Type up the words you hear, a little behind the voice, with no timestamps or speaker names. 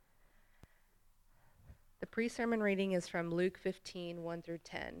pre-sermon reading is from Luke 15, 1 through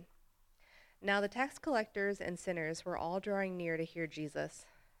 10. Now the tax collectors and sinners were all drawing near to hear Jesus.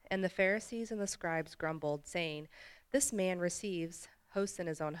 And the Pharisees and the scribes grumbled, saying, "This man receives hosts in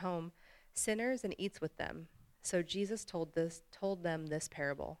his own home, sinners, and eats with them." So Jesus told them this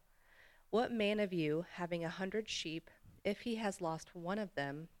parable. What man of you, having 100 sheep, if he has lost one of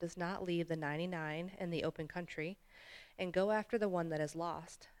them, does not leave the 99 in the open country, and go after the one that is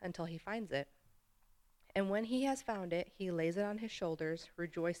lost, until he finds it? And when he has found it, he lays it on his shoulders,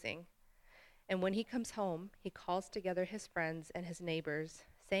 rejoicing. And when he comes home, he calls together his friends and his neighbors,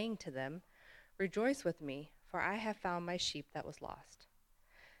 saying to them, "Rejoice with me, for I have found my sheep that was lost."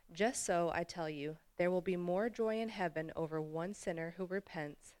 Just so, I tell you, there will be more joy in heaven over one sinner who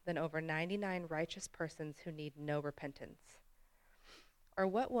repents than over 99 righteous persons who need no repentance. Or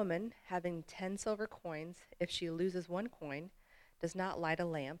what woman, having 10 silver coins, if she loses one coin, does not light a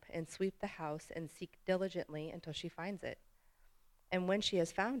lamp and sweep the house and seek diligently until she finds it? And when she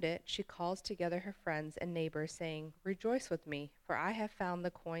has found it, she calls together her friends and neighbors, saying, "Rejoice with me, for I have found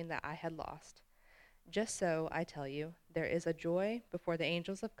the coin that I had lost." Just so, I tell you, there is a joy before the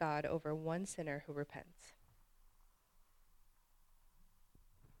angels of God over one sinner who repents.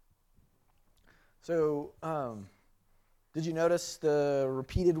 So, did you notice the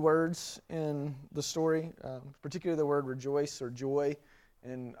repeated words in the story, particularly the word rejoice or joy,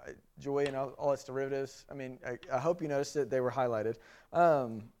 and joy and all its derivatives? I mean, I hope you noticed it. They were highlighted.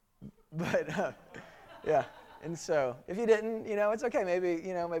 Yeah. And so, if you didn't, it's okay. Maybe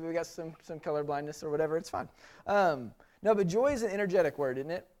we got some color blindness or whatever. It's fine. No, but joy is an energetic word,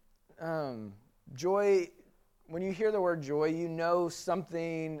 isn't it? Joy, when you hear the word joy, you know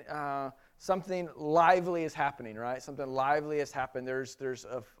something lively is happening, right? Something lively has happened. There's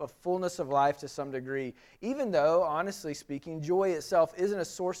a fullness of life to some degree. Even though, honestly speaking, joy itself isn't a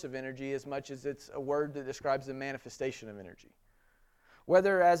source of energy as much as it's a word that describes the manifestation of energy.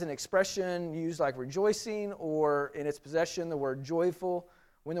 Whether as an expression used like rejoicing or in its possession, the word joyful,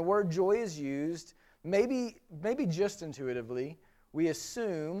 when the word joy is used, maybe just intuitively, we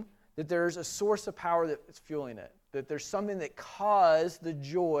assume that there's a source of power that's fueling it, that there's something that caused the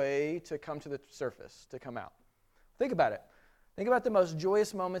joy to come to the surface, to come out. Think about it. Think about the most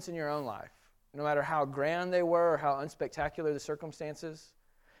joyous moments in your own life, no matter how grand they were or how unspectacular the circumstances.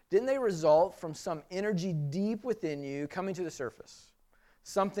 Didn't they result from some energy deep within you coming to the surface?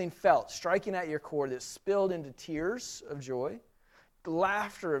 Something felt, striking at your core that spilled into tears of joy,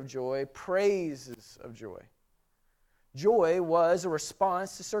 laughter of joy, praises of joy. Joy was a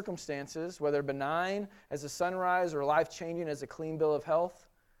response to circumstances, whether benign as a sunrise or life-changing as a clean bill of health.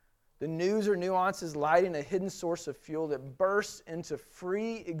 The news or nuances lighting a hidden source of fuel that bursts into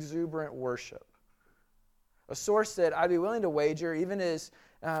free, exuberant worship. A source that I'd be willing to wager, even as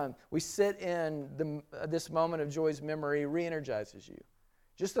we sit in this moment of joy's memory, re-energizes you.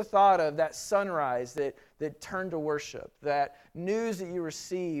 Just the thought of that sunrise that turned to worship, that news that you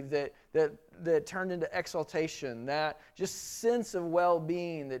received that turned into exaltation, that just sense of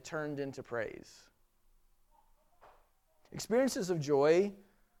well-being that turned into praise. Experiences of joy,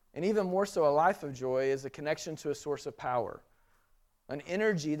 and even more so a life of joy, is a connection to a source of power, an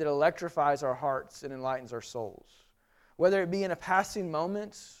energy that electrifies our hearts and enlightens our souls, whether it be in a passing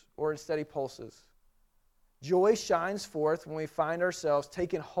moment or in steady pulses. Joy shines forth when we find ourselves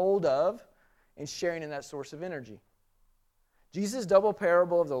taken hold of and sharing in that source of energy. Jesus' double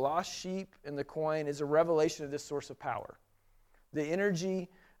parable of the lost sheep and the coin is a revelation of this source of power, the energy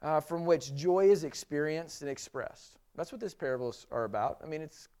from which joy is experienced and expressed. That's what these parables are about. I mean,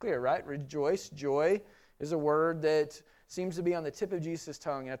 it's clear, right? Rejoice, joy is a word that seems to be on the tip of Jesus'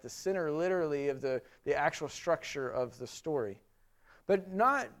 tongue and at the center, literally, of the actual structure of the story. But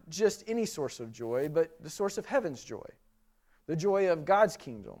not just any source of joy, but the source of heaven's joy. The joy of God's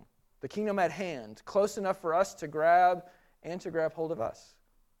kingdom, the kingdom at hand, close enough for us to grab hold of us.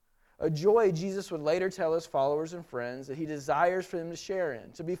 A joy Jesus would later tell his followers and friends that he desires for them to share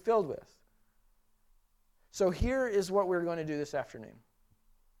in, to be filled with. So here is what we're going to do this afternoon.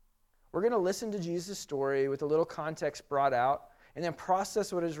 We're going to listen to Jesus' story with a little context brought out, and then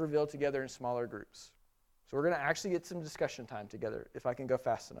process what is revealed together in smaller groups. So we're going to actually get some discussion time together, if I can go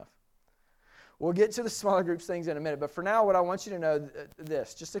fast enough. We'll get to the smaller groups things in a minute, but for now, what I want you to know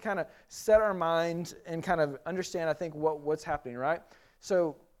this, just to kind of set our mind and kind of understand, I think, what's happening, right?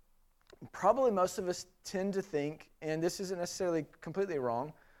 So probably most of us tend to think, and this isn't necessarily completely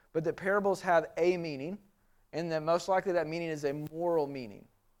wrong, but that parables have a meaning, and that most likely that meaning is a moral meaning.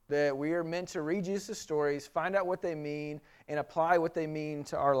 That we are meant to read Jesus' stories, find out what they mean, and apply what they mean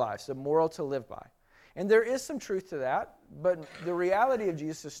to our lives, a moral to live by. And there is some truth to that. But the reality of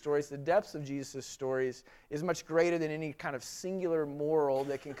Jesus' stories, the depths of Jesus' stories, is much greater than any kind of singular moral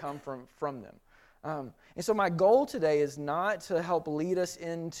that can come from them. And so my goal today is not to help lead us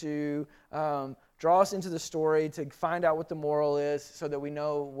into, draw us into the story to find out what the moral is so that we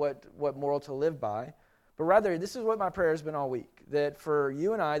know what moral to live by. But rather, this is what my prayer has been all week, that for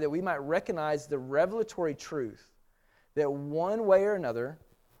you and I, that we might recognize the revelatory truth that one way or another,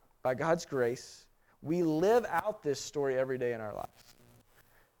 by God's grace, we live out this story every day in our lives.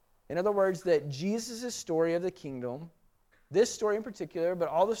 In other words, that Jesus' story of the kingdom, this story in particular, but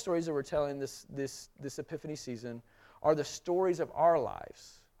all the stories that we're telling this Epiphany season, are the stories of our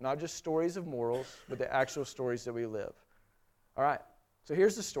lives. Not just stories of morals, but the actual stories that we live. All right, so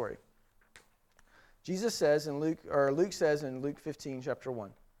here's the story. Jesus says in Luke says in Luke 15, chapter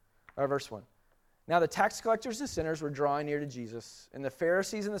 1, verse 1. Now the tax collectors and sinners were drawing near to Jesus, and the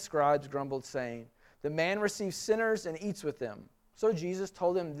Pharisees and the scribes grumbled, saying, "The man receives sinners and eats with them." So Jesus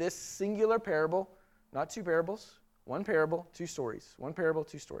told them this singular parable, not two parables, one parable, two stories. One parable,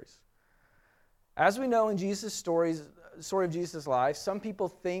 two stories. As we know in Jesus' story of Jesus' life, some people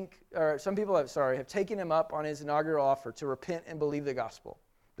have taken him up on his inaugural offer to repent and believe the gospel.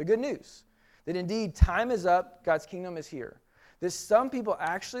 The good news, that indeed time is up, God's kingdom is here. That some people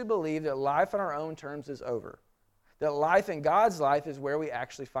actually believe that life on our own terms is over. That life in God's life is where we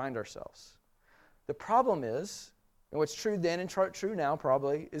actually find ourselves. The problem is, and what's true then and true now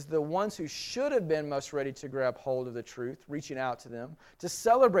probably, is the ones who should have been most ready to grab hold of the truth, reaching out to them, to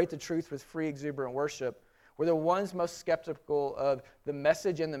celebrate the truth with free, exuberant worship, were the ones most skeptical of the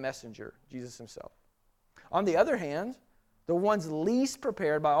message and the messenger, Jesus himself. On the other hand, the ones least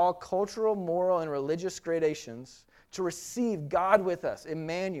prepared by all cultural, moral, and religious gradations to receive God with us,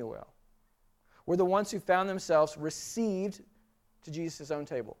 Emmanuel, were the ones who found themselves received to Jesus' own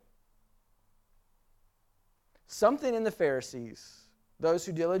table. Something in the Pharisees, those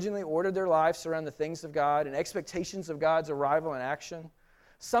who diligently ordered their lives around the things of God and expectations of God's arrival and action,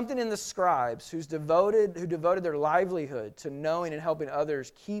 something in the scribes who devoted their livelihood to knowing and helping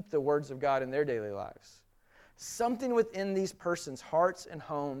others keep the words of God in their daily lives. Something within these persons' hearts and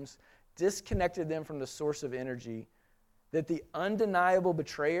homes disconnected them from the source of energy that the undeniable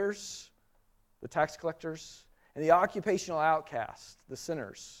betrayers, the tax collectors, and the occupational outcasts, the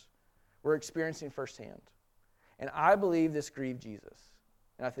sinners, were experiencing firsthand. And I believe this grieved Jesus,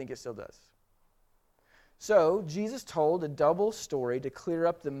 and I think it still does. So, Jesus told a double story to clear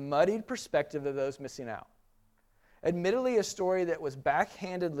up the muddied perspective of those missing out. Admittedly, a story that was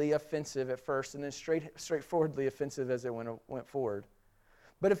backhandedly offensive at first and then straightforwardly offensive as it went forward,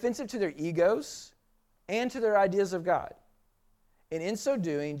 but offensive to their egos and to their ideas of God. And in so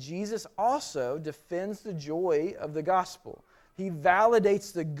doing, Jesus also defends the joy of the gospel. He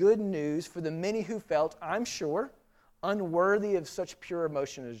validates the good news for the many who felt, I'm sure, unworthy of such pure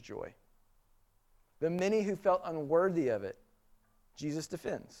emotion as joy. The many who felt unworthy of it, Jesus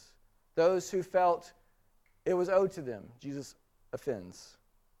defends. Those who felt it was owed to them, Jesus offends.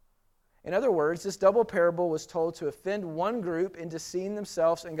 In other words, this double parable was told to offend one group into seeing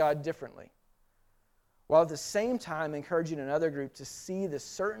themselves and God differently, while at the same time encouraging another group to see the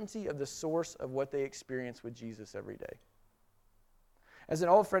certainty of the source of what they experience with Jesus every day. As an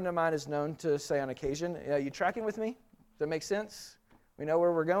old friend of mine is known to say on occasion, you tracking with me? Does that make sense? We know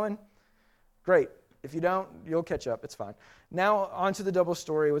where we're going? Great. If you don't, you'll catch up. It's fine. Now, on to the double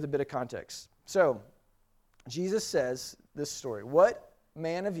story with a bit of context. So, Jesus says this story. What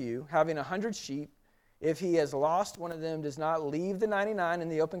man of you, having 100 sheep, if he has lost one of them, does not leave the 99 in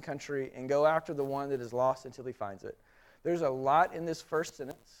the open country and go after the one that is lost until he finds it? There's a lot in this first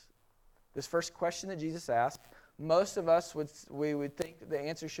sentence, this first question that Jesus asked. Most of us would think the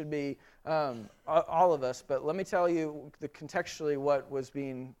answer should be all of us, but let me tell you contextually what was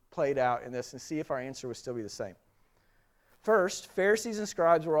being played out in this and see if our answer would still be the same. First, Pharisees and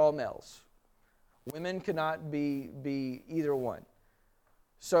scribes were all males. Women could not be either one.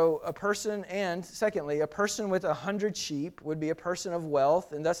 So a person, and secondly, a person with 100 sheep would be a person of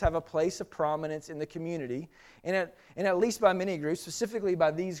wealth and thus have a place of prominence in the community. And at least by many groups, specifically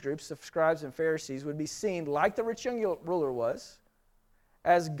by these groups of scribes and Pharisees, would be seen, like the rich young ruler was,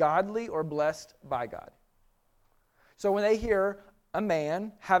 as godly or blessed by God. So when they hear a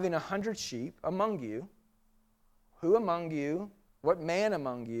man having 100 sheep among you, who among you, what man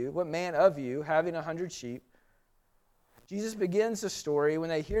among you, what man of you having 100 sheep, Jesus begins the story when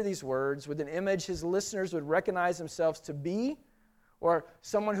they hear these words with an image his listeners would recognize themselves to be or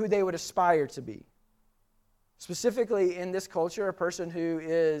someone who they would aspire to be. Specifically in this culture, a person who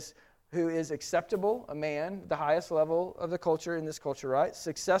is acceptable, a man, the highest level of the culture in this culture, right?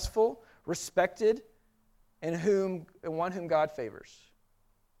 Successful, respected, and one whom God favors.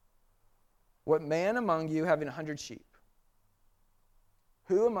 What man among you having 100 sheep?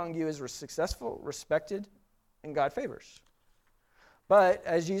 Who among you is successful, respected, and God favors? But,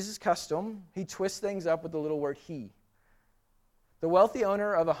 as Jesus' custom, he twists things up with the little word he. The wealthy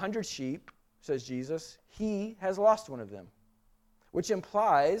owner of 100 sheep, says Jesus, he has lost one of them, which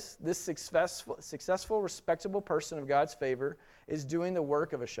implies this successful, respectable person of God's favor is doing the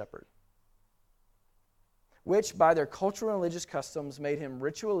work of a shepherd, which by their cultural and religious customs made him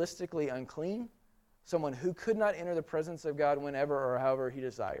ritualistically unclean, someone who could not enter the presence of God whenever or however he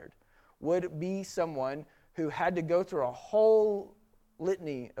desired, would be someone who had to go through a whole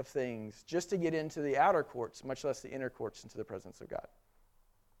litany of things just to get into the outer courts, much less the inner courts into the presence of God.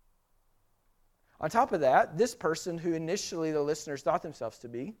 On top of that, this person who initially the listeners thought themselves to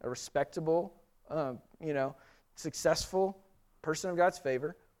be a respectable, successful person of God's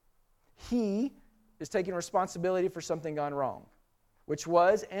favor, he is taking responsibility for something gone wrong, which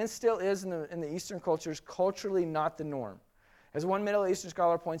was and still is in the Eastern cultures culturally not the norm. As one Middle Eastern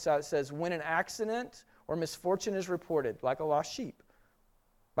scholar points out, it says, when an accident or misfortune is reported, like a lost sheep,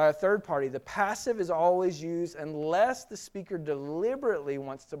 by a third party, the passive is always used unless the speaker deliberately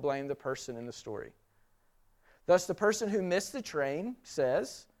wants to blame the person in the story. Thus, the person who missed the train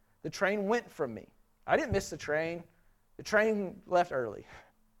says, the train went from me. I didn't miss the train. The train left early,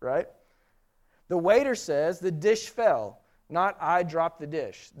 right? The waiter says, the dish fell, not I dropped the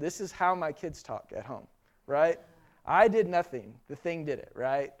dish. This is how my kids talk at home, right? I did nothing. The thing did it,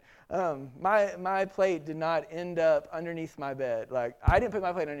 right? My plate did not end up underneath my bed. Like, I didn't put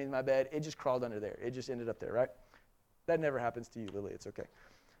my plate underneath my bed. It just crawled under there. It just ended up there, right? That never happens to you, Lily. It's okay.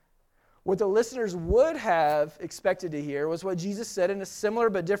 What the listeners would have expected to hear was what Jesus said in a similar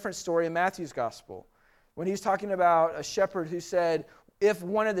but different story in Matthew's gospel, when he was talking about a shepherd who said, if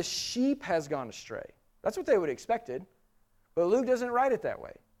one of the sheep has gone astray. That's what they would have expected. But Luke doesn't write it that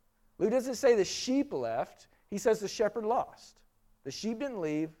way. Luke doesn't say the sheep left. He says the shepherd lost. The sheep didn't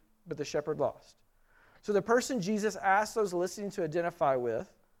leave, but the shepherd lost. So the person Jesus asked those listening to identify with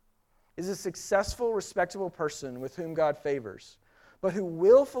is a successful, respectable person with whom God favors, but who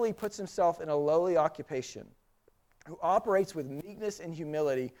willfully puts himself in a lowly occupation, who operates with meekness and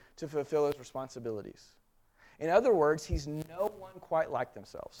humility to fulfill his responsibilities. In other words, he's no one quite like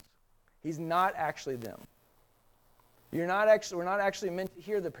themselves. He's not actually them. We're not actually meant to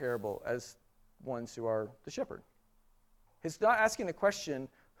hear the parable as ones who are the shepherd. He's not asking the question,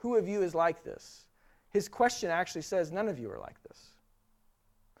 who of you is like this? His question actually says, none of you are like this.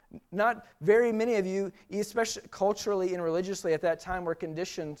 Not very many of you, especially culturally and religiously at that time, were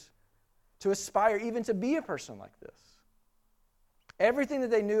conditioned to aspire even to be a person like this. Everything that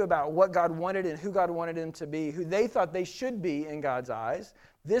they knew about what God wanted and who God wanted them to be, who they thought they should be in God's eyes,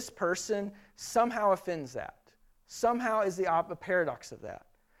 this person somehow offends that. Somehow is the paradox of that.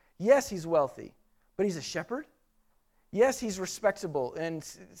 Yes, he's wealthy, but he's a shepherd. Yes, he's respectable and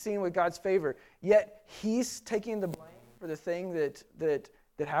seen with God's favor, yet he's taking the blame for the thing that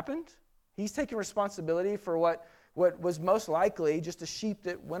happened. He's taking responsibility for what was most likely just a sheep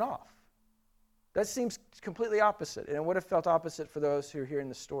that went off. That seems completely opposite, and it would have felt opposite for those who are hearing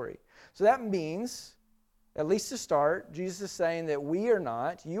the story. So that means, at least to start, Jesus is saying that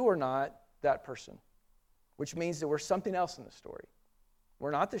you are not that person, which means that we're something else in the story.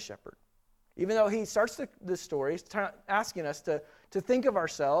 We're not the shepherd. Even though he starts the story asking us to think of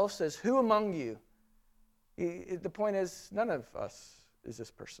ourselves as who among you. The point is, none of us is this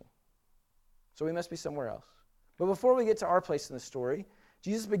person. So we must be somewhere else. But before we get to our place in the story,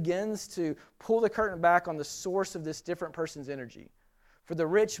 Jesus begins to pull the curtain back on the source of this different person's energy. For the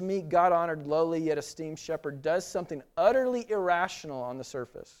rich, meek, God-honored, lowly, yet esteemed shepherd does something utterly irrational on the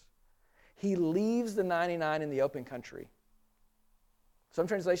surface. He leaves the 99 in the open country. Some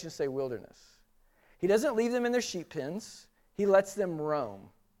translations say wilderness. He doesn't leave them in their sheep pens. He lets them roam,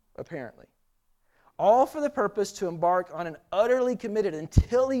 apparently. All for the purpose to embark on an utterly committed,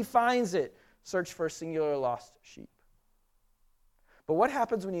 until he finds it, search for a singular lost sheep. But what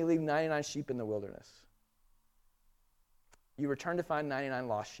happens when you leave 99 sheep in the wilderness? You return to find 99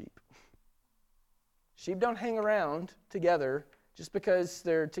 lost sheep. Sheep don't hang around together just because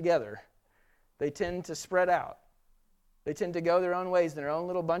they're together. They tend to spread out. They tend to go their own ways in their own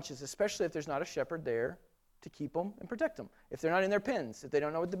little bunches, especially if there's not a shepherd there to keep them and protect them. If they're not in their pens, if they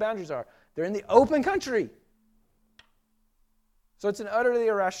don't know what the boundaries are, they're in the open country. So it's an utterly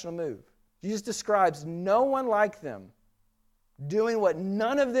irrational move. Jesus describes no one like them doing what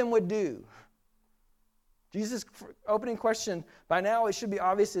none of them would do. Jesus' opening question, by now it should be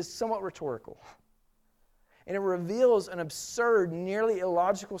obvious, is somewhat rhetorical. And it reveals an absurd, nearly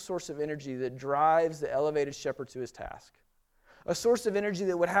illogical source of energy that drives the elevated shepherd to his task. A source of energy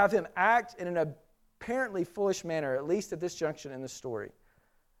that would have him act in an apparently foolish manner, at least at this junction in the story.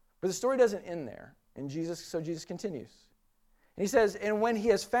 But the story doesn't end there. And so Jesus continues. And he says, and when he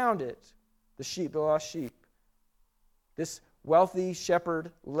has found it, the lost sheep, this wealthy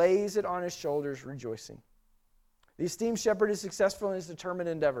shepherd lays it on his shoulders, rejoicing. The esteemed shepherd is successful in his determined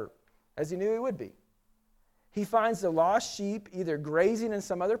endeavor, as he knew he would be. He finds the lost sheep either grazing in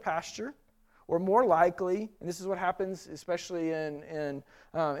some other pasture, or more likely, and this is what happens, especially in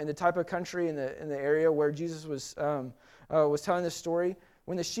the type of country in the area where Jesus was telling this story.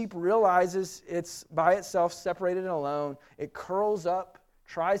 When the sheep realizes it's by itself, separated and alone, it curls up,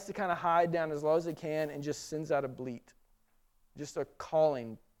 tries to kind of hide down as low as it can, and just sends out a bleat, just a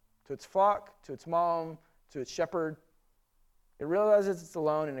calling to its flock, to its mom, to its shepherd. It realizes it's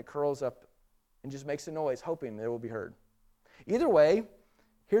alone, and it curls up and just makes a noise, hoping that it will be heard. Either way,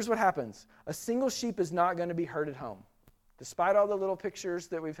 here's what happens. A single sheep is not going to be heard at home. Despite all the little pictures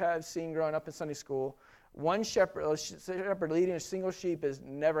that we've seen growing up in Sunday school, one shepherd leading a single sheep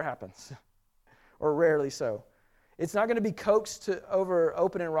never happens, or rarely so. It's not going to be coaxed over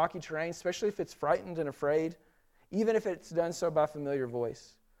open and rocky terrain, especially if it's frightened and afraid, even if it's done so by familiar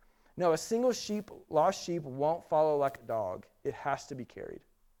voice. No, a single lost sheep won't follow like a dog. It has to be carried.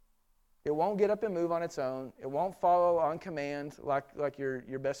 It won't get up and move on its own. It won't follow on command like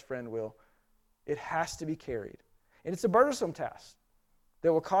your best friend will. It has to be carried. And it's a burdensome task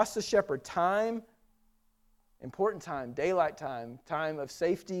that will cost the shepherd time, important time, daylight time, time of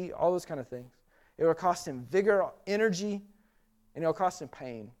safety, all those kind of things. It will cost him vigor, energy, and it will cost him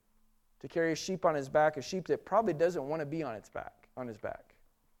pain to carry a sheep on his back, a sheep that probably doesn't want to be on his back.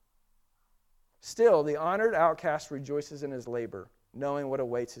 Still, the honored outcast rejoices in his labor, knowing what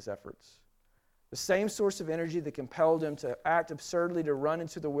awaits his efforts. The same source of energy that compelled him to act absurdly to run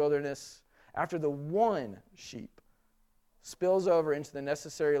into the wilderness after the one sheep spills over into the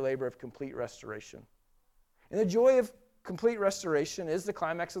necessary labor of complete restoration. And the joy of complete restoration is the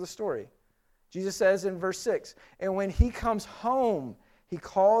climax of the story. Jesus says in verse 6, and when he comes home, he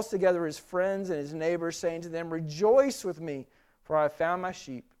calls together his friends and his neighbors, saying to them, rejoice with me, for I have found my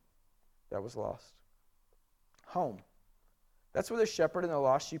sheep that was lost. Home. That's where the shepherd and the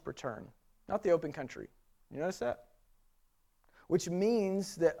lost sheep return, not the open country. You notice that? Which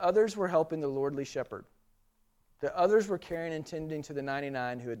means that others were helping the lordly shepherd, that others were caring and tending to the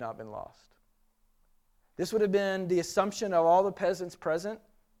 99 who had not been lost. This would have been the assumption of all the peasants present,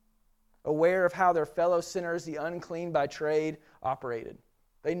 aware of how their fellow sinners, the unclean by trade, operated.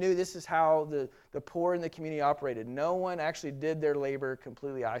 They knew this is how the poor in the community operated. No one actually did their labor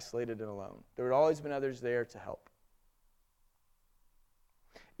completely isolated and alone. There had always been others there to help.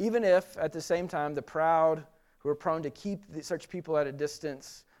 Even if, at the same time, the proud, who are prone to keep such people at a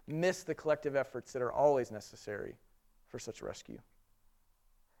distance, miss the collective efforts that are always necessary for such rescue.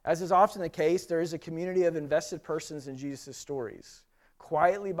 As is often the case, there is a community of invested persons in Jesus' stories,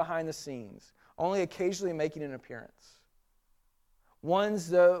 quietly behind the scenes, only occasionally making an appearance. Ones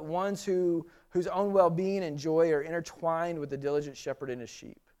whose own well-being and joy are intertwined with the diligent shepherd and his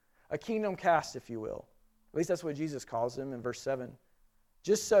sheep. A kingdom cast, if you will. At least that's what Jesus calls them in verse 7.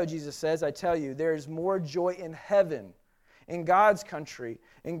 Just so, Jesus says, I tell you, there is more joy in heaven, in God's country,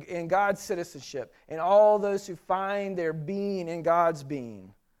 in God's citizenship, and all those who find their being in God's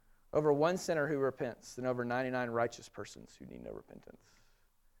being, over one sinner who repents than over 99 righteous persons who need no repentance.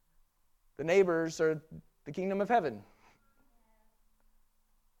 The neighbors are the kingdom of heaven.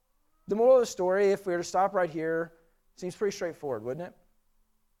 The moral of the story, if we were to stop right here, seems pretty straightforward, wouldn't it?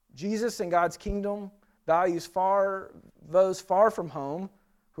 Jesus and God's kingdom values those far from home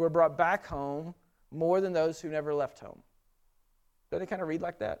who are brought back home more than those who never left home. Doesn't it kind of read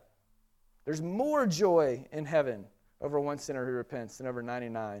like that? There's more joy in heaven over one sinner who repents than over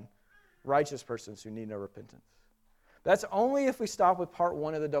 99 righteous persons who need no repentance. That's only if we stop with part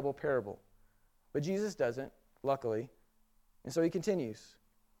one of the double parable. But Jesus doesn't, luckily. And so he continues.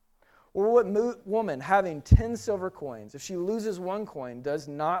 Or what woman having 10 silver coins, if she loses one coin, does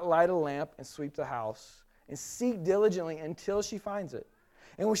not light a lamp and sweep the house and seek diligently until she finds it?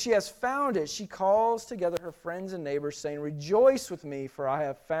 And when she has found it, she calls together her friends and neighbors, saying, rejoice with me, for I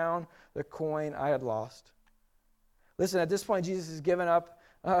have found the coin I had lost. Listen, at this point, Jesus has given up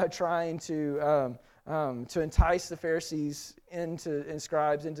trying to entice the Pharisees and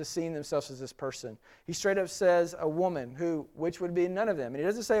scribes into seeing themselves as this person. He straight up says a woman, which would be none of them. And he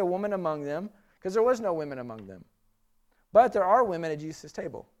doesn't say a woman among them, because there was no women among them. But there are women at Jesus'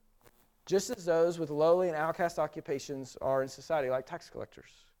 table, just as those with lowly and outcast occupations are in society, like tax collectors.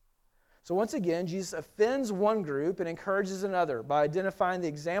 So once again, Jesus offends one group and encourages another by identifying the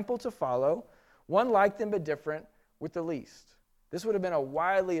example to follow, one like them but different, with the least. This would have been a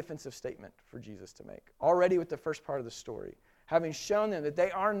wildly offensive statement for Jesus to make, already with the first part of the story, having shown them that they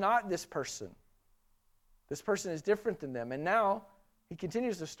are not this person. This person is different than them. And now he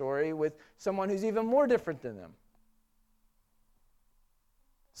continues the story with someone who's even more different than them.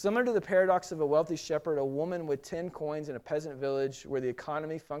 Similar to the paradox of a wealthy shepherd, a woman with 10 coins in a peasant village where the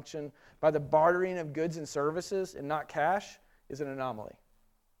economy functioned by the bartering of goods and services and not cash is an anomaly.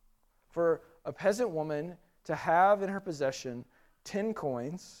 For a peasant woman to have in her possession 10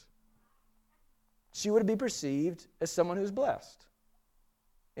 coins, she would be perceived as someone who's blessed.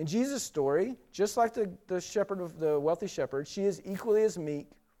 In Jesus' story, just like the wealthy shepherd, she is equally as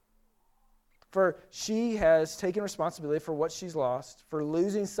meek, for she has taken responsibility for what she's lost, for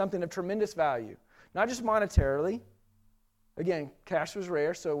losing something of tremendous value, not just monetarily. Again, cash was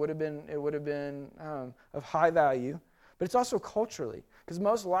rare, so it would have been of high value, but it's also culturally, because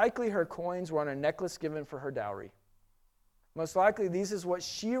most likely her coins were on a necklace given for her dowry. Most likely, this is what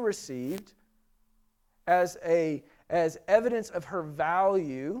she received as evidence of her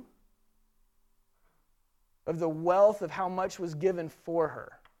value, of the wealth of how much was given for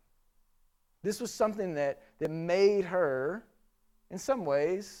her. This was something that made her, in some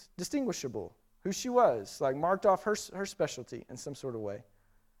ways, distinguishable, who she was, like marked off her specialty in some sort of way.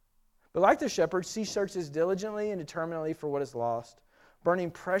 But like the shepherd, she searches diligently and determinedly for what is lost, burning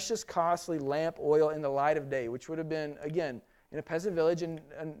precious, costly lamp oil in the light of day, which would have been, again, in a peasant village and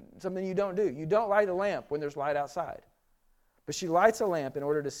something you don't do. You don't light a lamp when there's light outside. But she lights a lamp in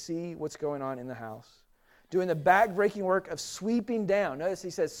order to see what's going on in the house, doing the back-breaking work of sweeping down. Notice he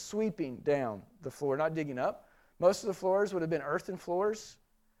says sweeping down the floor, not digging up. Most of the floors would have been earthen floors.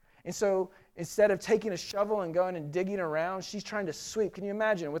 And so instead of taking a shovel and going and digging around, she's trying to sweep. Can you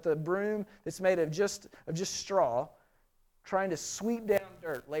imagine with a broom that's made of just straw, trying to sweep down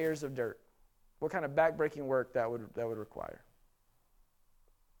dirt, layers of dirt? What kind of back-breaking work that would require?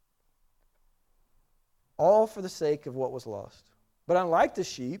 All for the sake of what was lost. But unlike the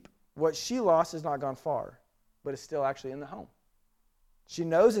sheep, what she lost has not gone far, but is still actually in the home. She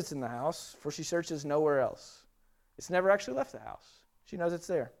knows it's in the house, for she searches nowhere else. It's never actually left the house. She knows it's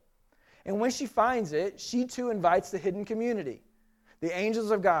there. And when she finds it, she too invites the hidden community, the angels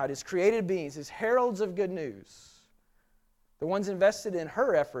of God, his created beings, his heralds of good news, the ones invested in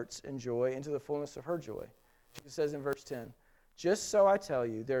her efforts and joy into the fullness of her joy. She says in verse 10, "Just so I tell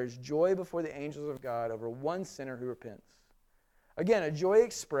you, there is joy before the angels of God over one sinner who repents." Again, a joy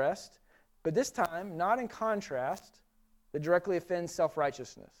expressed, but this time not in contrast that directly offends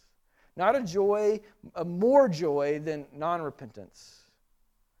self-righteousness. Not a more joy than non-repentance,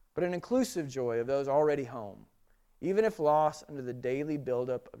 but an inclusive joy of those already home, even if lost under the daily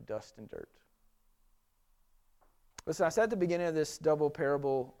buildup of dust and dirt. Listen, I said at the beginning of this double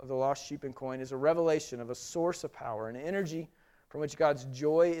parable of the lost sheep and coin is a revelation of a source of power, an energy from which God's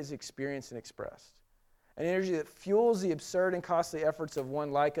joy is experienced and expressed. An energy that fuels the absurd and costly efforts of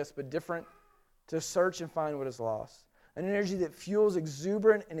one like us but different to search and find what is lost. An energy that fuels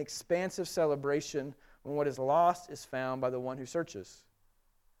exuberant and expansive celebration when what is lost is found by the one who searches.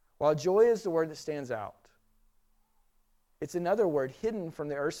 While joy is the word that stands out, it's another word hidden from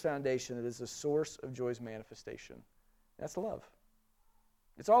the earth's foundation that is the source of joy's manifestation. That's love.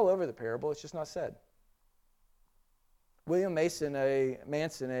 It's all over the parable, it's just not said. William Manson, a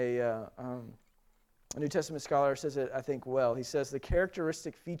New Testament scholar, says it, I think, well. He says the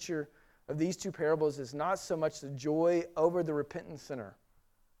characteristic feature of these two parables is not so much the joy over the repentant sinner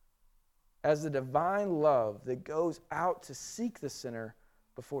as the divine love that goes out to seek the sinner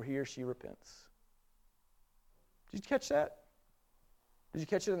before he or she repents. Did you catch that? Did you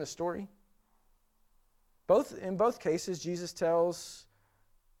catch it in the story? In both cases, Jesus tells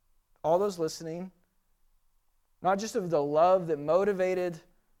all those listening, not just of the love that motivated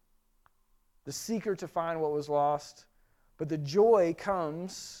the seeker to find what was lost, but the joy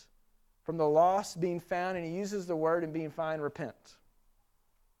comes from the lost being found, and he uses the word and being found, repent.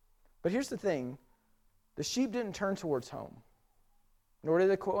 But here's the thing. The sheep didn't turn towards home, nor did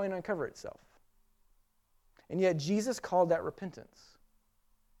the coin uncover itself. And yet Jesus called that repentance.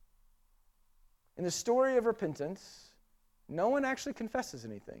 In the story of repentance, no one actually confesses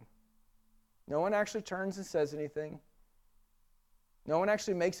anything. No one actually turns and says anything. No one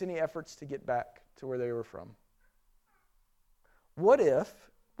actually makes any efforts to get back to where they were from. What if,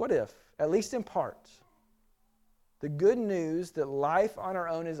 at least in part, the good news that life on our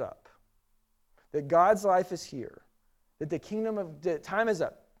own is up, that God's life is here, that time is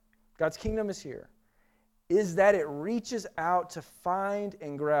up, God's kingdom is here, is that it reaches out to find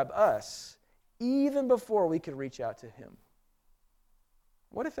and grab us even before we could reach out to him.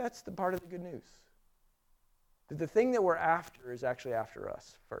 What if that's the part of the good news? That the thing that we're after is actually after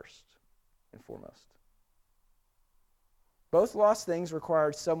us first and foremost. Both lost things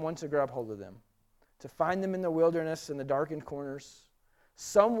required someone to grab hold of them, to find them in the wilderness and the darkened corners,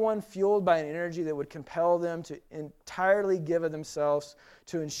 someone fueled by an energy that would compel them to entirely give of themselves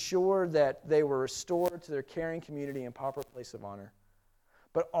to ensure that they were restored to their caring community and proper place of honor.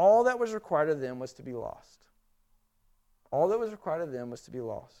 But all that was required of them was to be lost. All that was required of them was to be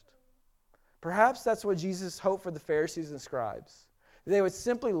lost. Perhaps that's what Jesus hoped for the Pharisees and scribes. They would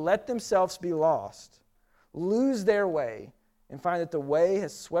simply let themselves be lost, lose their way, and find that the way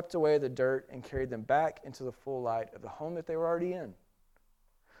has swept away the dirt and carried them back into the full light of the home that they were already in.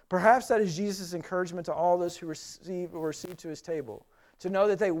 Perhaps that is Jesus' encouragement to all those who were received to his table, to know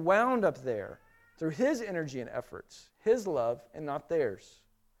that they wound up there through his energy and efforts, his love, and not theirs.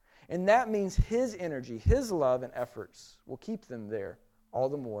 And that means his energy, his love, and efforts will keep them there all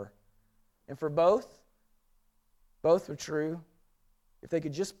the more. And for both are true if they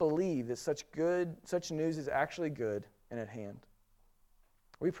could just believe that such news is actually good and at hand.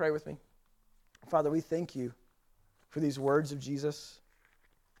 Will you pray with me? Father, we thank you for these words of Jesus.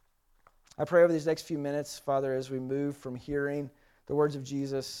 I pray over these next few minutes, Father, as we move from hearing the words of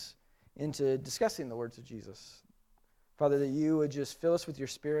Jesus into discussing the words of Jesus. Father, that you would just fill us with your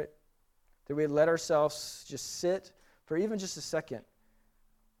Spirit, that we would let ourselves just sit for even just a second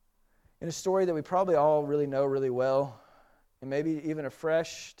in a story that we probably all really know really well, and maybe even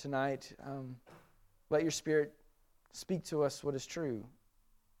afresh tonight. Let your Spirit speak to us what is true,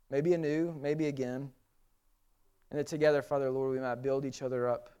 maybe anew, maybe again, and that together, Father, Lord, we might build each other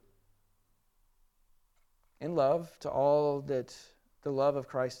up in love to all that the love of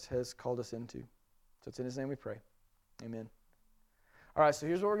Christ has called us into. So it's in his name we pray. Amen. All right, so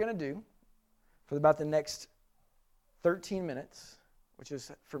here's what we're going to do for about the next 13 minutes, which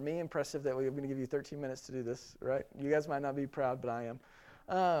is, for me, impressive that we're going to give you 13 minutes to do this, right? You guys might not be proud, but I am.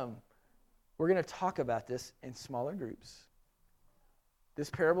 We're going to talk about this in smaller groups. This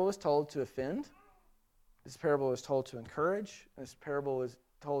parable was told to offend. This parable was told to encourage. And this parable was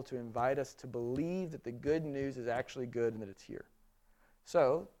told to invite us to believe that the good news is actually good and that it's here.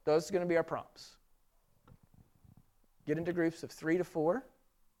 So those are going to be our prompts. Get into groups of 3 to 4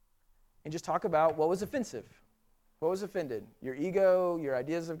 and just talk about what was offensive. What was offended? Your ego, your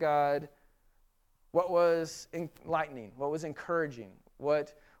ideas of God. What was enlightening? What was encouraging?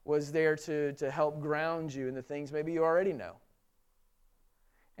 What was there to help ground you in the things maybe you already know?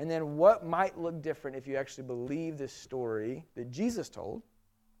 And then what might look different if you actually believe this story that Jesus told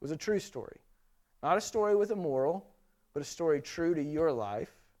was a true story. Not a story with a moral, but a story true to your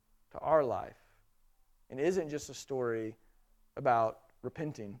life, to our life. And isn't just a story about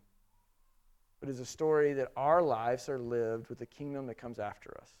repenting, but is a story that our lives are lived with the kingdom that comes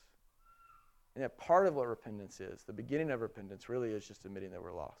after us. And that part of what repentance is, the beginning of repentance, really is just admitting that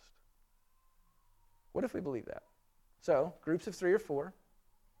we're lost. What if we believe that? So, groups of 3 or 4,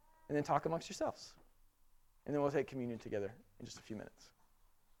 and then talk amongst yourselves. And then we'll take communion together in just a few minutes.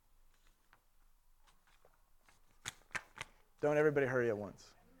 Don't everybody hurry at once.